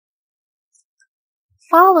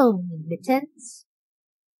Follow me, Mittens.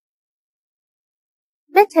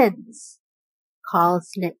 Mittens,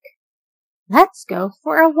 calls Nick. Let's go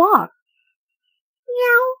for a walk.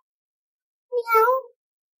 Meow, meow.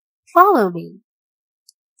 Follow me,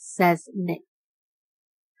 says Nick.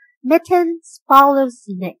 Mittens follows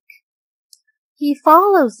Nick. He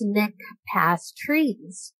follows Nick past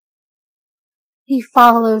trees. He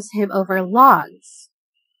follows him over logs.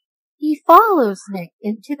 He follows Nick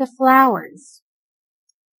into the flowers.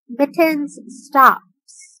 Mittens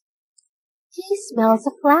stops. He smells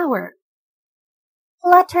a flower.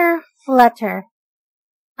 Flutter, flutter.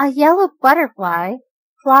 A yellow butterfly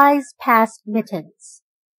flies past Mittens.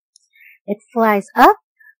 It flies up,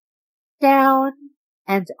 down,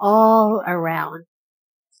 and all around.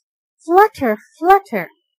 Flutter, flutter.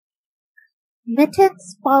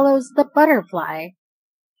 Mittens follows the butterfly.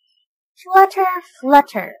 Flutter,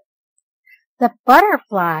 flutter. The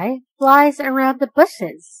butterfly flies around the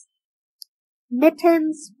bushes.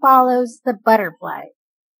 Mittens follows the butterfly.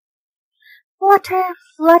 Flutter,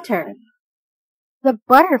 flutter. The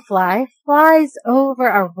butterfly flies over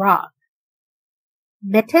a rock.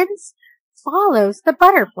 Mittens follows the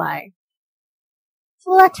butterfly.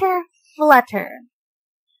 Flutter, flutter.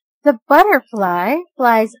 The butterfly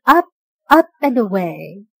flies up, up and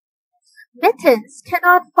away. Mittens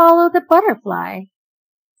cannot follow the butterfly.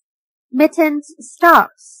 Mittens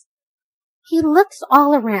stops. He looks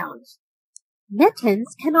all around.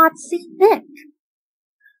 Mittens cannot see Nick.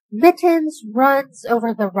 Mittens runs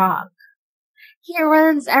over the rock. He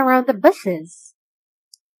runs around the bushes.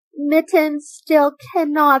 Mittens still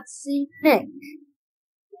cannot see Nick.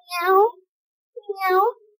 Meow, meow.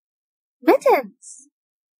 Mittens,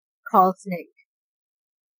 calls Nick.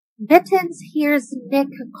 Mittens hears Nick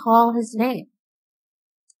call his name.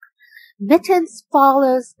 Mittens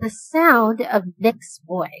follows the sound of Nick's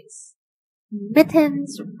voice.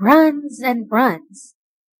 Mittens runs and runs.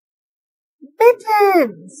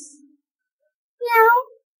 Mittens! Meow!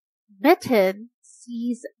 Mittens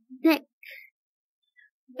sees Nick.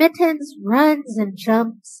 Mittens runs and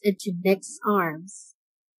jumps into Nick's arms.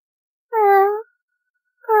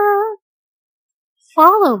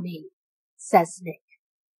 Follow me, says Nick.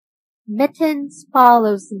 Mittens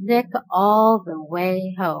follows Nick all the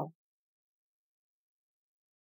way home.